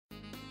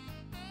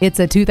It's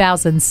a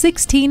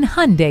 2016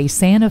 Hyundai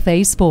Santa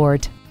Fe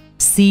Sport.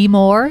 See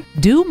more,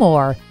 do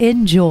more,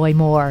 enjoy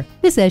more.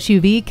 This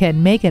SUV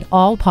can make it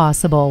all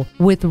possible.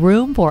 With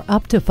room for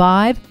up to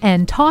 5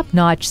 and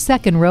top-notch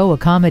second-row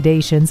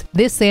accommodations,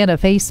 this Santa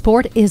Fe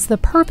Sport is the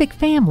perfect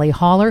family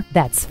hauler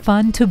that's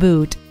fun to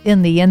boot.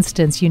 In the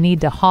instance you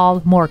need to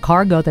haul more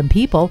cargo than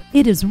people,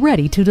 it is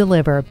ready to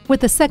deliver.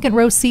 With the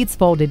second-row seats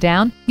folded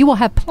down, you will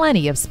have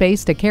plenty of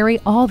space to carry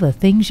all the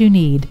things you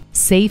need.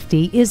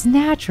 Safety is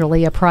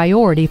naturally a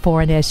priority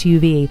for an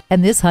SUV,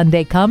 and this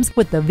Hyundai comes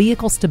with the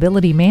Vehicle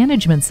Stability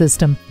Management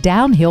System,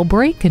 downhill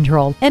brake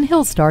control, and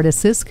hill start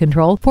assist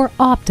control for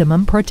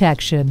optimum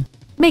protection.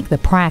 Make the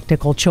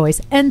practical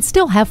choice and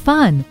still have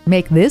fun.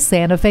 Make this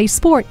Santa Fe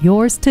Sport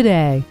yours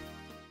today.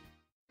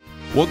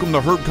 Welcome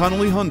to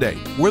Connolly Hyundai,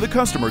 where the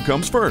customer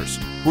comes first.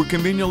 We're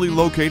conveniently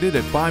located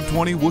at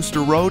 520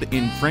 Worcester Road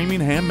in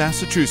Framingham,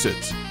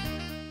 Massachusetts.